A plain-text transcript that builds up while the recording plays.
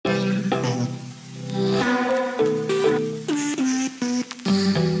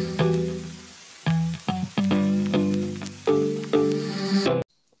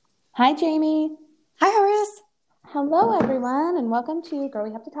Hi, Jamie. Hi, Iris. Hello, everyone, and welcome to Girl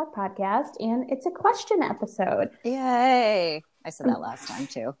We Have to Talk podcast. And it's a question episode. Yay. I said that last time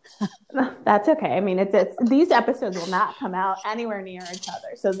too. That's okay. I mean, it's these episodes will not come out anywhere near each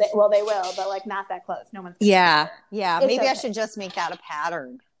other. So, they will, but like not that close. No one's gonna Yeah. It's Maybe I okay. should just make that a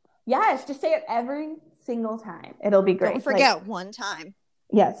pattern. Yes, just say it every single time. It'll be great. Don't forget one time.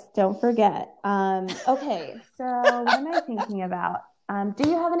 Yes, don't forget. Okay, so what am I thinking about? Do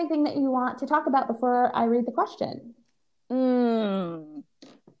you have anything that you want to talk about before I read the question?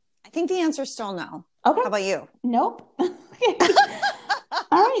 I think the answer is still no. Okay. How about you? Nope. Okay.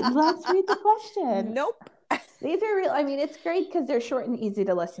 All right, let's read the question. Nope. These are real. I mean, it's great because they're short and easy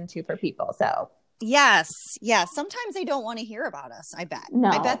to listen to for people. So Yes. Sometimes they don't want to hear about us. I bet. No.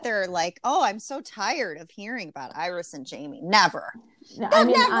 I bet they're like, "Oh, I'm so tired of hearing about Iris and Jamie." Never. No, That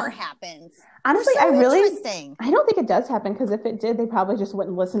never happens. Honestly, so interesting. I don't think it does happen because if it did, they probably just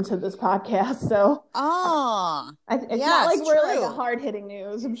wouldn't listen to this podcast. So it's not like we're like a hard hitting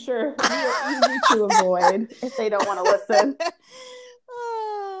news. I'm sure we're easy to avoid if they don't want to listen.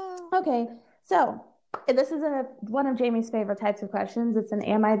 Okay, so this is one of Jamie's favorite types of questions. It's an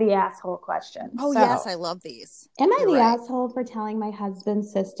 "Am I the asshole?" question. Oh, yes, I love these. Am I the asshole for telling my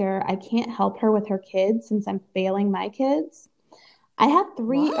husband's sister I can't help her with her kids since I'm failing my kids? I have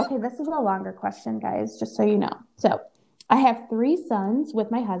three. What? Okay, this is a longer question, guys, just so you know. So I have 3 sons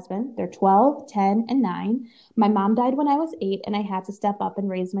with my husband. They're 12, 10, and 9. My mom died when I was 8, and I had to step up and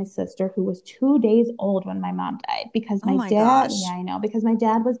raise my sister, who was 2 days old when my mom died, because my dad, gosh. Yeah, I know, because my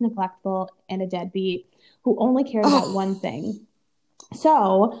dad was neglectful and a deadbeat who only cared about one thing.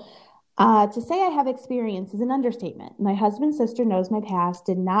 So to say I have experience is an understatement. My husband's sister knows my past,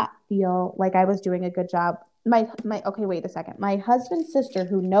 did not feel like I was doing a good job. Okay, wait a second. My husband's sister,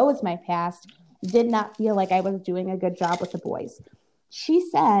 who knows my past, did not feel like I was doing a good job with the boys. She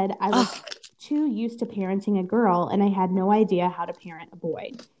said I was too used to parenting a girl and I had no idea how to parent a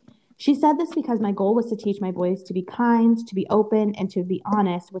boy. She said this because my goal was to teach my boys to be kind, to be open, and to be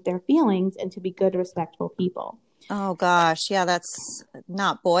honest with their feelings and to be good, respectful people. Oh, gosh. Yeah, that's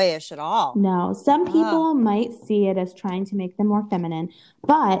not boyish at all. No, some people might see it as trying to make them more feminine.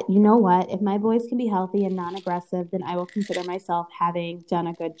 But you know what? If my boys can be healthy and non-aggressive, then I will consider myself having done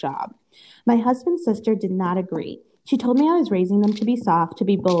a good job. My husband's sister did not agree. She told me I was raising them to be soft, to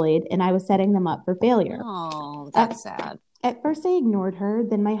be bullied, and I was setting them up for failure. Oh, that's sad. At first, I ignored her.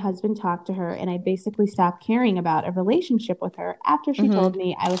 Then my husband talked to her, and I basically stopped caring about a relationship with her after she told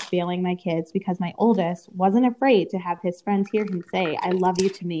me I was failing my kids because my oldest wasn't afraid to have his friends hear him say, "I love you"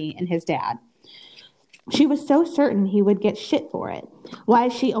 to me and his dad. She was so certain he would get shit for it. Why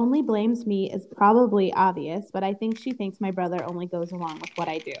she only blames me is probably obvious, but I think she thinks my brother only goes along with what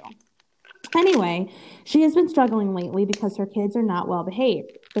I do. Anyway, she has been struggling lately because her kids are not well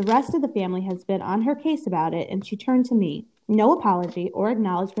behaved. The rest of the family has been on her case about it, and she turned to me, no apology or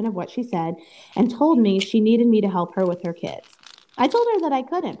acknowledgement of what she said, and told me she needed me to help her with her kids. I told her that I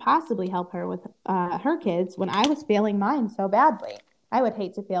couldn't possibly help her with her kids when I was failing mine so badly. I would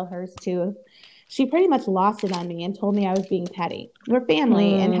hate to fail hers too. She pretty much lost it on me and told me I was being petty. We're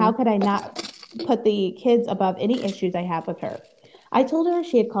family, and how could I not put the kids above any issues I have with her? I told her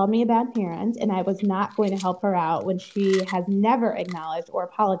she had called me a bad parent and I was not going to help her out when she has never acknowledged or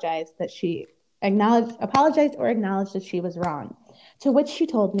apologized that she was wrong. To which she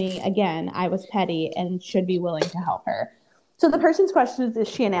told me, again, I was petty and should be willing to help her. So the person's question is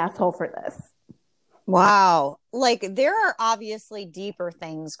she an asshole for this? Wow. Like, there are obviously deeper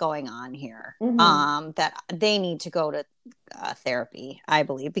things going on here that they need to go to therapy, I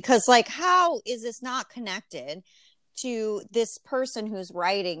believe. Because, like, how is this not connected to this person who's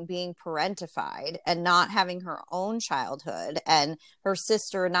writing being parentified and not having her own childhood and her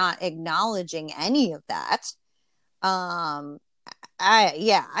sister not acknowledging any of that? I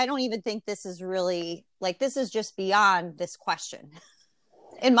don't even think this is really, like, this is just beyond this question.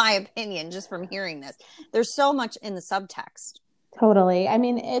 In my opinion, just from hearing this, there's so much in the subtext. Totally. I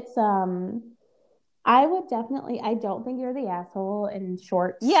mean, it's, I don't think you're the asshole in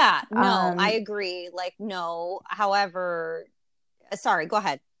short. Yeah, no, I agree. Like, no. However, sorry, go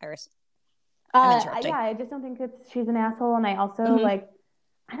ahead, Iris. I'm interrupting. Yeah, I just don't think she's an asshole. And I also I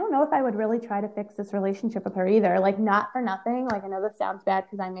don't know if I would really try to fix this relationship with her either. Like, not for nothing. Like, I know this sounds bad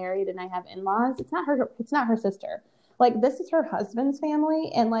because I'm married and I have in-laws. It's not her sister. Like, this is her husband's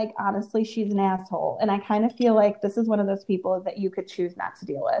family, and, like, honestly, she's an asshole. And I kind of feel like this is one of those people that you could choose not to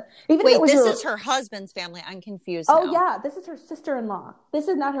deal with. Wait, this is her husband's family. I'm confused now. Oh, yeah, this is her sister-in-law. This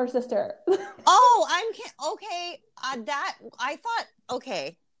is not her sister. Oh, okay. I thought,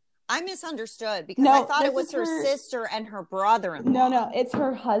 okay. I misunderstood because I thought it was her sister and her brother-in-law. No, it's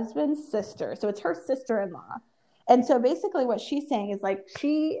her husband's sister. So it's her sister-in-law. And so basically what she's saying is like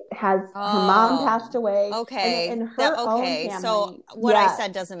she has her mom passed away. Okay. And her own family. So what I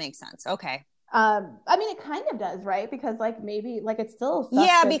said doesn't make sense. Okay. I mean, it kind of does, right? Because like maybe like it's still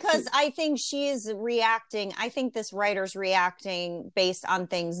because I think she's reacting. I think this writer's reacting based on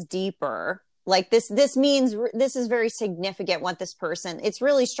things deeper. Like this means this is very significant what this person, it's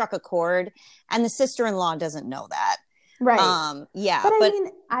really struck a chord, and the sister-in-law doesn't know that. Right. But I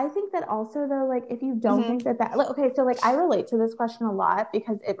mean, I think that also though, like if you don't think that like, okay, so like I relate to this question a lot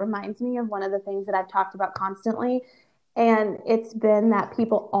because it reminds me of one of the things that I've talked about constantly. And it's been that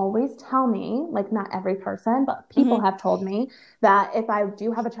people always tell me, like not every person, but people have told me that if I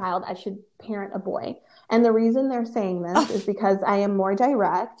do have a child, I should parent a boy. And the reason they're saying this is because I am more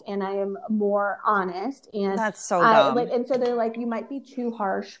direct and I am more honest. And that's so dumb. And so they're like, you might be too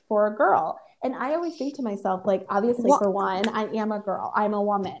harsh for a girl. And I always think to myself, like, obviously, for one, I am a girl. I'm a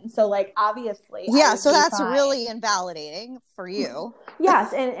woman. So, like, obviously. Yeah, so that's really invalidating for you.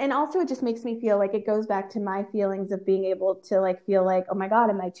 Yes. And also it just makes me feel like it goes back to my feelings of being able to, like, feel like, oh, my God,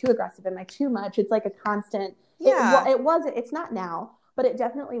 am I too aggressive? Am I too much? It's like a constant. Yeah. It's not now, but it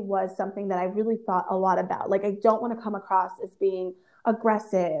definitely was something that I really thought a lot about. Like, I don't want to come across as being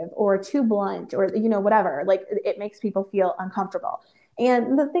aggressive or too blunt or, you know, whatever. Like, it makes people feel uncomfortable.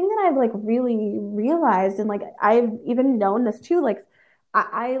 And the thing that I've like really realized, and like I've even known this too, like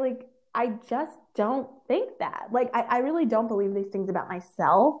I just don't think that. Like I really don't believe these things about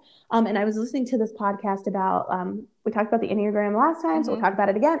myself. And I was listening to this podcast about we talked about the Enneagram last time, so we'll talk about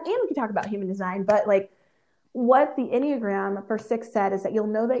it again, and we can talk about human design. But like what the Enneagram for 6 said is that you'll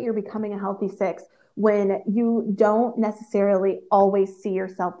know that you're becoming a healthy 6 when you don't necessarily always see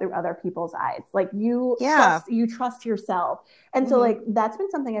yourself through other people's eyes. Like you trust yourself. And so like, that's been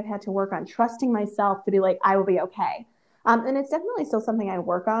something I've had to work on, trusting myself to be like, I will be okay. And it's definitely still something I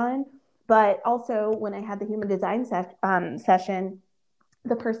work on, but also when I had the human design session,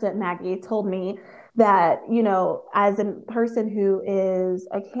 the person, Maggie, told me that, you know, as a person who is,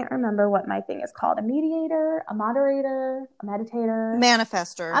 I can't remember what my thing is called, a mediator, a moderator, a meditator.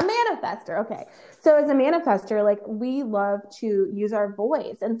 Manifester. A manifester. Okay. So as a manifester, like we love to use our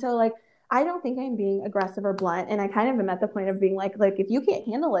voice. And so like, I don't think I'm being aggressive or blunt. And I kind of am at the point of being like, if you can't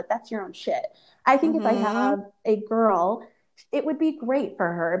handle it, that's your own shit. I think if I have a girl, it would be great for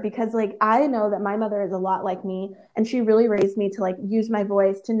her because like I know that my mother is a lot like me and she really raised me to like use my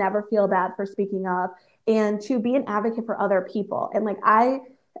voice, to never feel bad for speaking up and to be an advocate for other people. And like I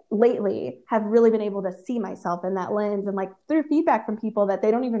lately have really been able to see myself in that lens and like through feedback from people that they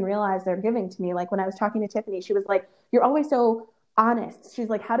don't even realize they're giving to me. Like when I was talking to Tiffany, she was like, you're always so honest. She's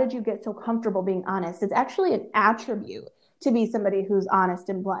like, how did you get so comfortable being honest? It's actually an attribute to be somebody who's honest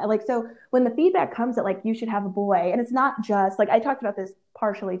and blunt. Like, so when the feedback comes that like, you should have a boy, and it's not just like, I talked about this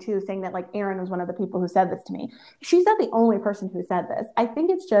partially too, saying that like Erin was one of the people who said this to me. She's not the only person who said this. I think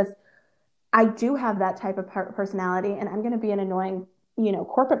it's just, I do have that type of personality and I'm going to be an annoying, you know,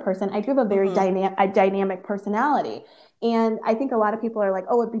 corporate person. I do have a very dynamic personality. And I think a lot of people are like,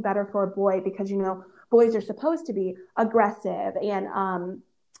 oh, it'd be better for a boy because, you know, boys are supposed to be aggressive and,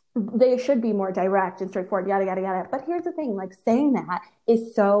 they should be more direct and straightforward, yada, yada, yada. But here's the thing, like saying that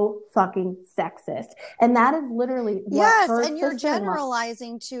is so fucking sexist. And that is literally what her and you're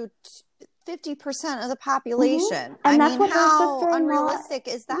generalizing to 50% of the population. And that's what how unrealistic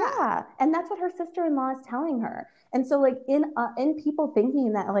is that? Yeah. And that's what her sister-in-law is telling her. And so like in people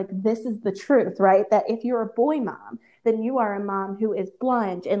thinking that like this is the truth, right? That if you're a boy mom, then you are a mom who is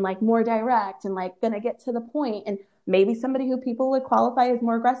blunt and like more direct and like gonna get to the point and maybe somebody who people would qualify as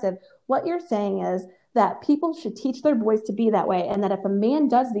more aggressive. What you're saying is that people should teach their boys to be that way and that if a man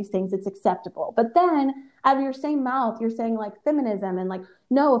does these things, it's acceptable. But then out of your same mouth, you're saying like feminism and like,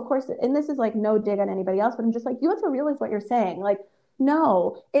 no, of course, and this is like no dig on anybody else, but I'm just like, you have to realize what you're saying. Like,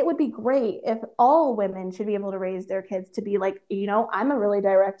 no, it would be great if all women should be able to raise their kids to be like, you know, I'm a really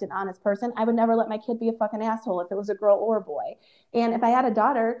direct and honest person. I would never let my kid be a fucking asshole if it was a girl or a boy. And if I had a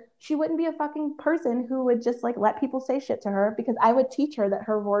daughter, she wouldn't be a fucking person who would just like let people say shit to her because I would teach her that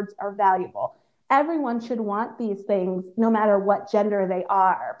her words are valuable. Everyone should want these things no matter what gender they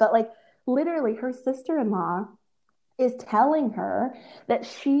are. But like literally her sister-in-law is telling her that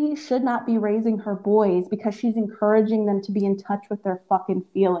she should not be raising her boys because she's encouraging them to be in touch with their fucking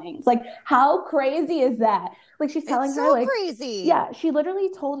feelings. Like, how crazy is that? Like, she's telling her, like, crazy. Yeah, she literally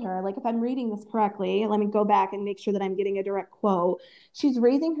told her, like, if I'm reading this correctly, let me go back and make sure that I'm getting a direct quote. She's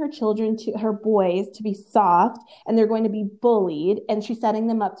raising her children her boys to be soft and they're going to be bullied and she's setting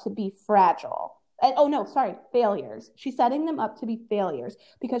them up to be fragile. Oh no, sorry, failures. She's setting them up to be failures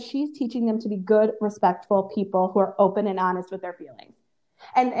because she's teaching them to be good, respectful people who are open and honest with their feelings.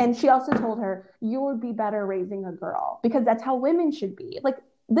 And she also told her, you would be better raising a girl because that's how women should be. Like,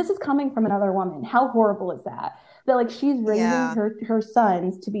 this is coming from another woman. How horrible is that? That like she's raising Yeah. her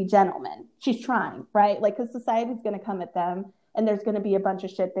sons to be gentlemen. She's trying, right? Like, because society's going to come at them and there's going to be a bunch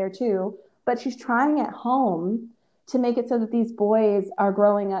of shit there too. But she's trying at home to make it so that these boys are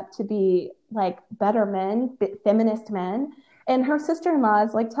growing up to be like better men, feminist men. And her sister-in-law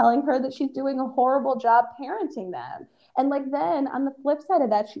is like telling her that she's doing a horrible job parenting them. And like then on the flip side of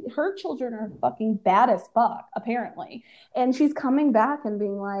that, her children are fucking bad as fuck, apparently. And she's coming back and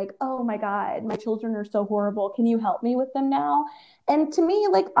being like, oh my God, my children are so horrible. Can you help me with them now? And to me,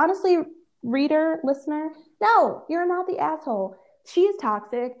 like, honestly, reader, listener, no, you're not the asshole. She is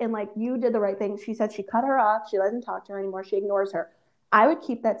toxic and like you did the right thing. She said she cut her off. She doesn't talk to her anymore. She ignores her. I would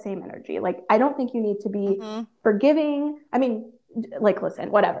keep that same energy. Like, I don't think you need to be forgiving. I mean, like, listen,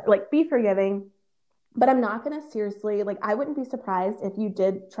 whatever, like, be forgiving. But I'm not going to seriously, like, I wouldn't be surprised if you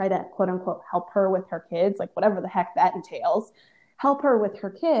did try to, quote unquote, help her with her kids, like, whatever the heck that entails, help her with her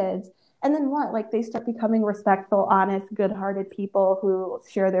kids. And then what? Like, they start becoming respectful, honest, good-hearted people who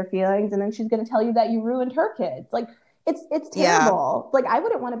share their feelings. And then she's going to tell you that you ruined her kids. Like, it's terrible. Like, I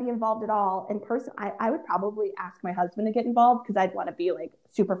wouldn't want to be involved at all. In person, I would probably ask my husband to get involved because I'd want to be, like,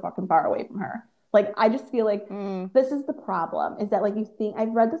 super fucking far away from her. Like, I just feel like this is the problem, is that, like, you think,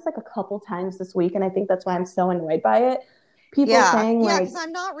 I've read this, like, a couple times this week, and I think that's why I'm so annoyed by it. People saying, like... Yeah, because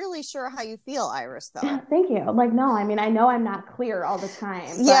I'm not really sure how you feel, Iris, though. Thank you. Like, no, I mean, I know I'm not clear all the time.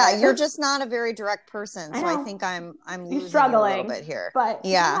 Yeah, you're just not a very direct person, so I think I'm losing struggling a little bit here. But,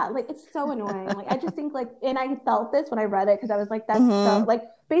 yeah, like, it's so annoying. Like, I just think, like, and I felt this when I read it, because I was like, that's so... Like,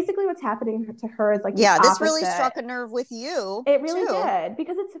 basically what's happening to her is like this really struck a nerve with you. It really did,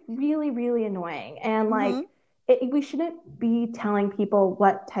 because it's really, really annoying. And like we shouldn't be telling people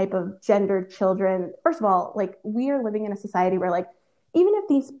what type of gendered children. First of all, like, we are living in a society where, like, even if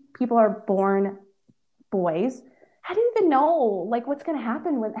these people are born boys, how do you even know, like, what's going to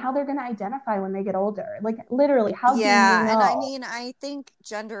happen with how they're going to identify when they get older? Like, literally, how do you know? And I mean, I think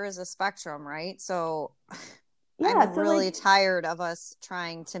gender is a spectrum, right? So I'm really tired of us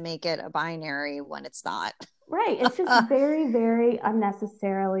trying to make it a binary when it's not. Right. It's just very, very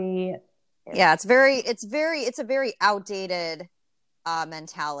unnecessarily. Yeah, it's a very outdated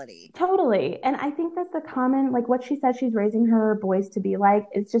mentality. Totally. And I think that the common, like, what she said she's raising her boys to be like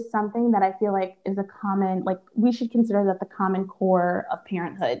is just something that I feel like is a common, like, we should consider that the common core of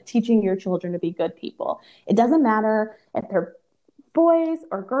parenthood, teaching your children to be good people. It doesn't matter if they're boys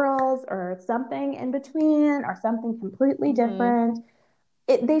or girls or something in between or something completely different.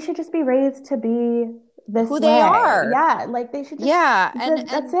 They should just be raised to be this who way. They are. Yeah, like, they should just, and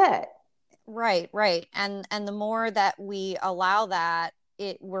that's it. Right. And the more that we allow that,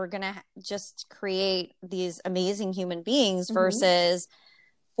 we're gonna just create these amazing human beings versus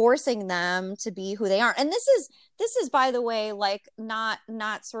forcing them to be who they are. And this is by the way, like, not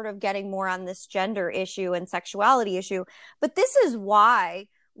sort of getting more on this gender issue and sexuality issue, but this is why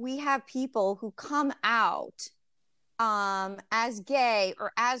we have people who come out as gay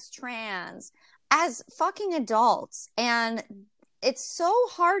or as trans as fucking adults, and it's so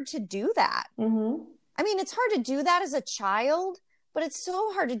hard to do that. I mean, it's hard to do that as a child, but it's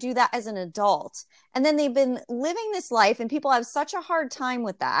so hard to do that as an adult. And then they've been living this life and people have such a hard time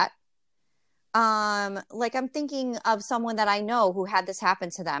with that. Like, I'm thinking of someone that I know who had this happen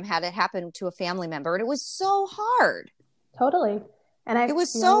to them, had it happen to a family member. And it was so hard. Totally. And it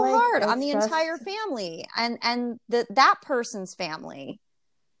was so hard on the entire family and that person's family.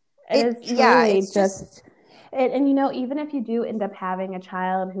 It's just... And, you know, even if you do end up having a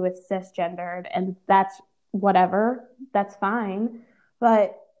child who is cisgendered, and that's whatever, that's fine.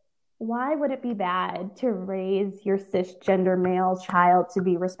 But why would it be bad to raise your cisgender male child to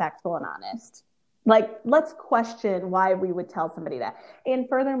be respectful and honest? Like, let's question why we would tell somebody that. And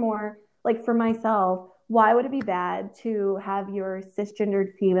furthermore, like, for myself, why would it be bad to have your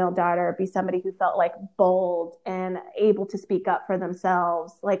cisgendered female daughter be somebody who felt like bold and able to speak up for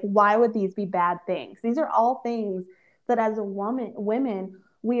themselves? Like, why would these be bad things? These are all things that as a women,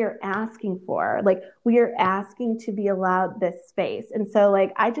 we are asking for. Like, we are asking to be allowed this space. And so,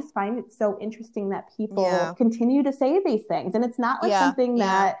 like, I just find it so interesting that people continue to say these things. And it's not like something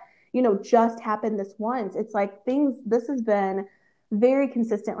that, you know, just happened this once. It's like this has been very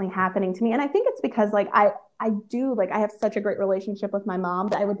consistently happening to me. And I think it's because, like, I have such a great relationship with my mom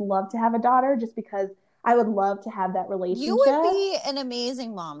that I would love to have a daughter, just because I would love to have that relationship. You would be an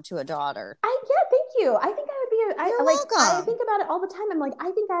amazing mom to a daughter. Thank you. I think I would be You're I welcome. think about it all the time. I'm like,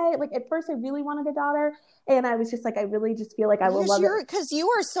 I think I like at first I really wanted a daughter, and I was just like, I really just feel like I will love it. Because you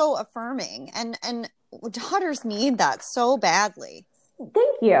are so affirming, and daughters need that so badly.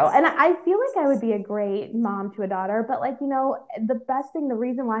 Thank you. And I feel like I would be a great mom to a daughter, but like, the best thing, the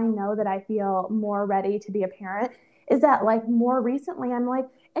reason why I know that I feel more ready to be a parent is that like more recently I'm like,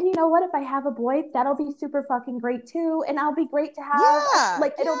 and you know what, if I have a boy, that'll be super fucking great too. And I'll be great to have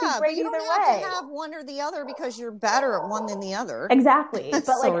like, it'll be But great you either don't have to way. have one or the other because you're better at one than the other. Exactly. But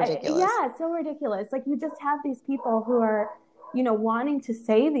So like, ridiculous. yeah, it's so ridiculous. Like you just have these people who are, wanting to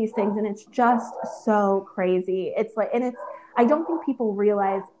say these things, and it's just so crazy. It's like, and I don't think people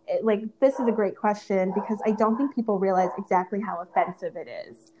realize it, like, this is a great question because I don't think people realize exactly how offensive it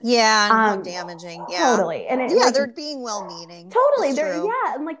is. Yeah, and how damaging. Yeah. Totally. And it Yeah, like, they're being well-meaning. totally. It's true.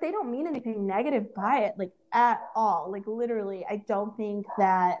 Yeah. And like, they don't mean anything negative by it, like at all. Like literally, I don't think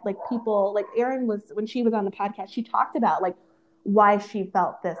that like people, like Erin was, when she was on the podcast, she talked about like, why she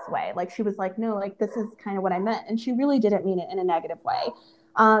felt this way. Like she was like, no, like this is kind of what I meant. And she really didn't mean it in a negative way.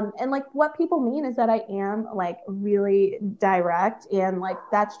 And like what people mean is that I am like really direct, and like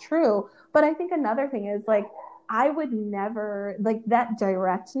that's true. But I think another thing is like, I would never like that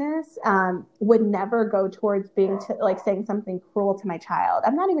directness would never go towards being like saying something cruel to my child.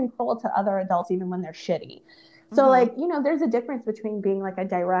 I'm not even cruel to other adults even when they're shitty. So like, there's a difference between being like a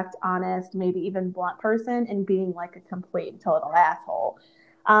direct, honest, maybe even blunt person and being like a complete and total asshole.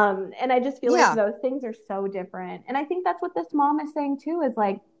 And I just feel like those things are so different. And I think that's what this mom is saying too, is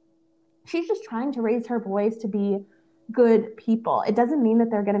like, she's just trying to raise her boys to be good people. It doesn't mean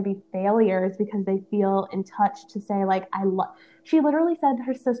that they're going to be failures because they feel in touch to say like, I love, she literally said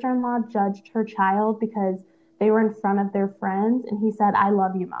her sister-in-law judged her child because they were in front of their friends. And he said, I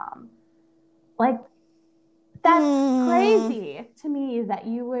love you, mom. Like, that's crazy to me that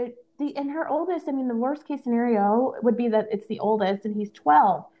you would, and her oldest, I mean, the worst case scenario would be that it's the oldest and he's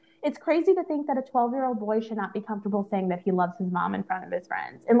 12. It's crazy to think that a 12-year-old boy should not be comfortable saying that he loves his mom in front of his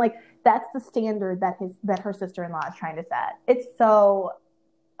friends. And like, that's the standard that her sister-in-law is trying to set. It's so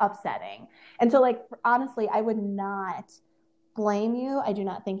upsetting. And so like, honestly, I would not blame you. I do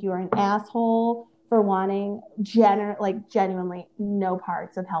not think you are an asshole for wanting genuinely no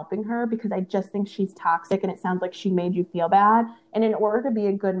parts of helping her, because I just think she's toxic and it sounds like she made you feel bad. And in order to be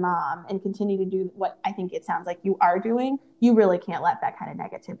a good mom and continue to do what I think it sounds like you are doing, you really can't let that kind of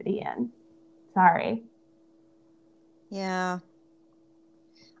negativity in. Sorry. Yeah.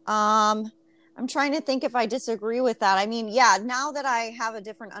 I'm trying to think if I disagree with that. I mean, yeah, now that I have a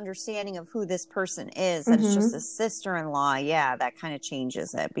different understanding of who this person is, that it's just a sister-in-law, yeah, that kind of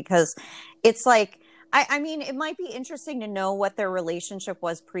changes it, because it's like, I mean, it might be interesting to know what their relationship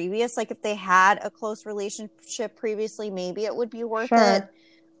was previous. Like if they had a close relationship previously, maybe it would be worth it.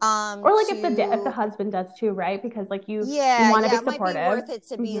 Or like if the husband does too, right? Because like you want to be it might be supportive. worth it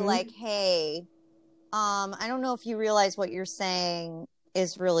to be like, hey, I don't know if you realize what you're saying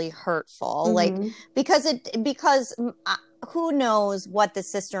is really hurtful. Like, because who knows what the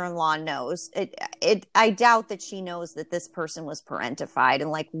sister-in-law knows? I doubt that she knows that this person was parentified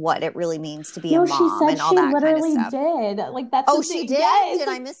and like what it really means to be a mom she said and all that kind of stuff. Did. Like that's she did? Yes. Did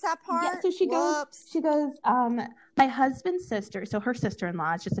I miss that part? Yeah, so she goes, my husband's sister, so her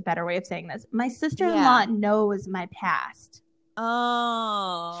sister-in-law is just a better way of saying this. My sister-in-law knows my past.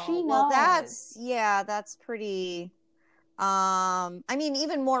 Oh, she knows. Well, that's pretty. I mean,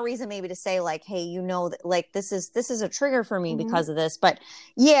 even more reason maybe to say like, hey, that like this is a trigger for me because of this. But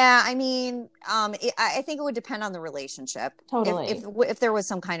yeah, I mean, I think it would depend on the relationship. Totally. If there was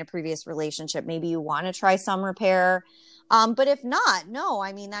some kind of previous relationship, maybe you want to try some repair. But if not, no,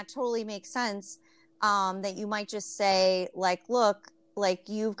 I mean, that totally makes sense. That you might just say like, look, like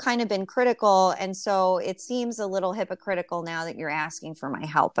you've kind of been critical, and so it seems a little hypocritical now that you're asking for my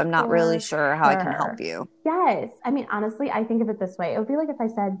help. I'm not really sure how I can help you. Yes. I mean, honestly, I think of it this way. It would be like if I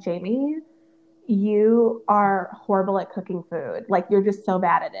said, Jamie, you are horrible at cooking food. Like you're just so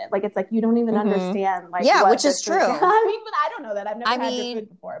bad at it. Like it's like you don't even understand. Like which is true. I mean, but I don't know that. I've never had your food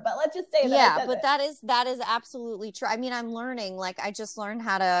before. But let's just say that. Yeah, but that is absolutely true. I mean, I'm learning. Like I just learned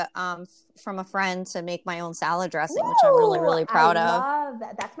how to from a friend to make my own salad dressing, which I'm really, really proud of. I love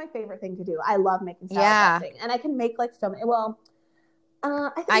that. That's my favorite thing to do. I love making salad dressing, and I can make like so many. Well,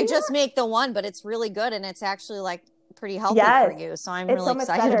 I just make the one, but it's really good, and it's actually like pretty healthy for you, so I'm really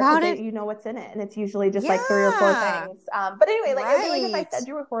excited about it. You know what's in it, and it's usually just like 3 or 4 things. But anyway, like it'd be like if I said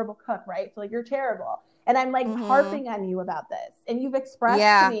you're a horrible cook, right? So like you're terrible, and I'm like harping on you about this, and you've expressed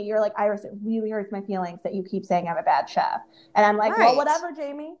to me, you're like, Iris, it really hurts my feelings that you keep saying I'm a bad chef, and I'm like, well, whatever,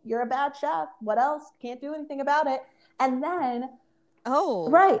 Jamie, you're a bad chef. What else? Can't do anything about it. And then Oh,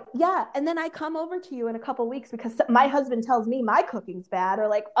 Right. Yeah. And then I come over to you in a couple weeks because my husband tells me my cooking's bad, or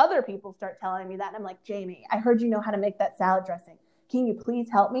like other people start telling me that. And I'm like, Jamie, I heard you know how to make that salad dressing. Can you please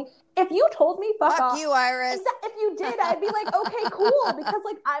help me? If you told me, fuck fuck off. you, Iris. If you did, I'd be like, okay, cool. Because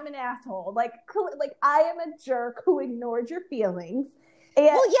like I'm an asshole. Like I am a jerk who ignored your feelings. And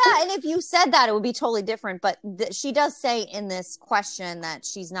Well, yeah, and if you said that, it would be totally different. But she does say in this question that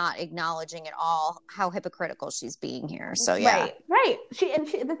she's not acknowledging at all how hypocritical she's being here. So yeah, right.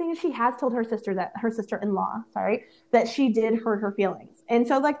 The thing is, she has told her sister that her sister-in-law, sorry, that she did hurt her feelings, and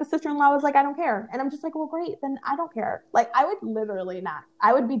so like the sister-in-law was like, I don't care, and I'm just like, well, great, then I don't care. Like I would literally not.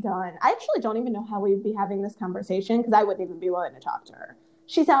 I would be done. I actually don't even know how we'd be having this conversation because I wouldn't even be willing to talk to her.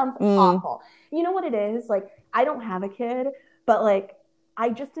 She sounds awful. You know what it is? Like I don't have a kid, but like I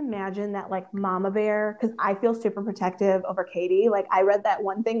just imagine that like Mama Bear, because I feel super protective over Katie. Like I read that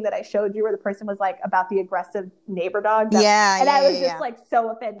one thing that I showed you where the person was like about the aggressive neighbor dog. And I was just like so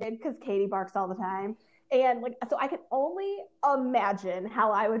offended because Katie barks all the time. And like, so I can only imagine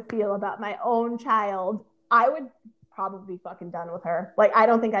how I would feel about my own child. I would probably be fucking done with her. Like, I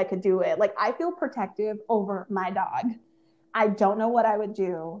don't think I could do it. Like, I feel protective over my dog. I don't know what I would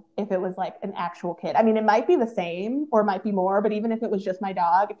do if it was like an actual kid. I mean, it might be the same or it might be more, but even if it was just my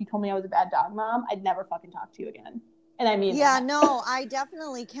dog, if you told me I was a bad dog mom, I'd never fucking talk to you again. And I mean, yeah, no, I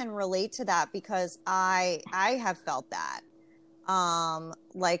definitely can relate to that because I have felt that.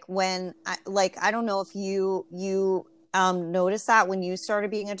 Like when I don't know if you noticed that when you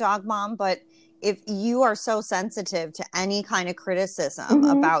started being a dog mom, but if you are so sensitive to any kind of criticism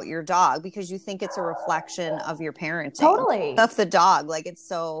about your dog because you think it's a reflection of your parenting of the dog, like it's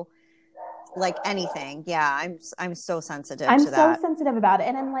so like anything. Yeah, I'm so sensitive to that. I'm so sensitive about it,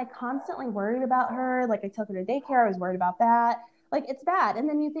 and I'm like constantly worried about her. Like I took her to daycare, I was worried about that. Like it's bad. And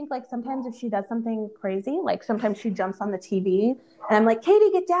then you think like sometimes if she does something crazy, like sometimes she jumps on the TV and I'm like, Katie,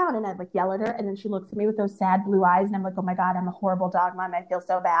 get down. And I'd like yell at her. And then she looks at me with those sad blue eyes. And I'm like, oh my God, I'm a horrible dog mom. I feel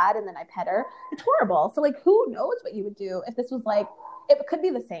so bad. And then I pet her. It's horrible. So like, who knows what you would do if this was like, it could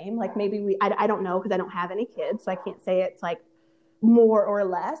be the same. Like maybe I don't know because I don't have any kids. So I can't say it's like more or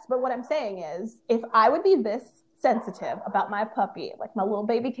less. But what I'm saying is if I would be this sensitive about my puppy, like my little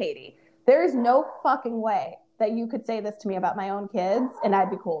baby Katie, there is no fucking way that you could say this to me about my own kids and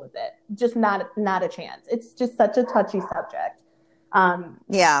I'd be cool with it. Just not a chance. It's just such a touchy subject.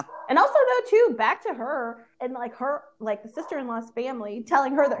 Yeah. And also though too, back to her and like her, like the sister-in-law's family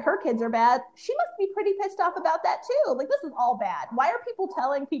telling her that her kids are bad. She must be pretty pissed off about that too. Like this is all bad. Why are people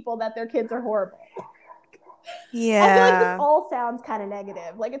telling people that their kids are horrible? Yeah. I feel like this all sounds kind of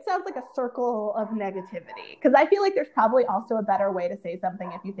negative. Like it sounds like a circle of negativity. Because I feel like there's probably also a better way to say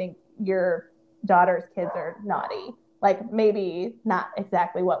something if you think your daughter's kids are naughty. Like maybe not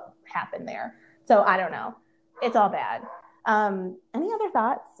exactly what happened there. So I don't know. It's all bad. Any other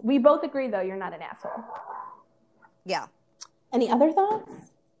thoughts? We both agree though you're not an asshole. Yeah. Any other thoughts?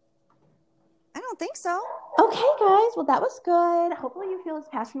 I don't think so. Okay, guys. Well, that was good. Hopefully you feel as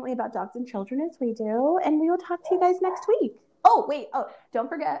passionately about dogs and children as we do. And we will talk to you guys next week. Oh, wait. Oh, don't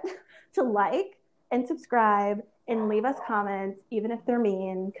forget to like and subscribe and leave us comments, even if they're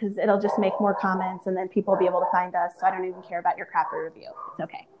mean, because it'll just make more comments and then people will be able to find us. So I don't even care about your crappy review. It's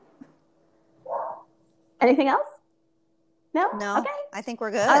okay. Anything else? No? No. Okay. I think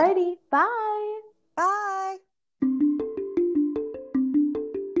we're good. Alrighty. Bye.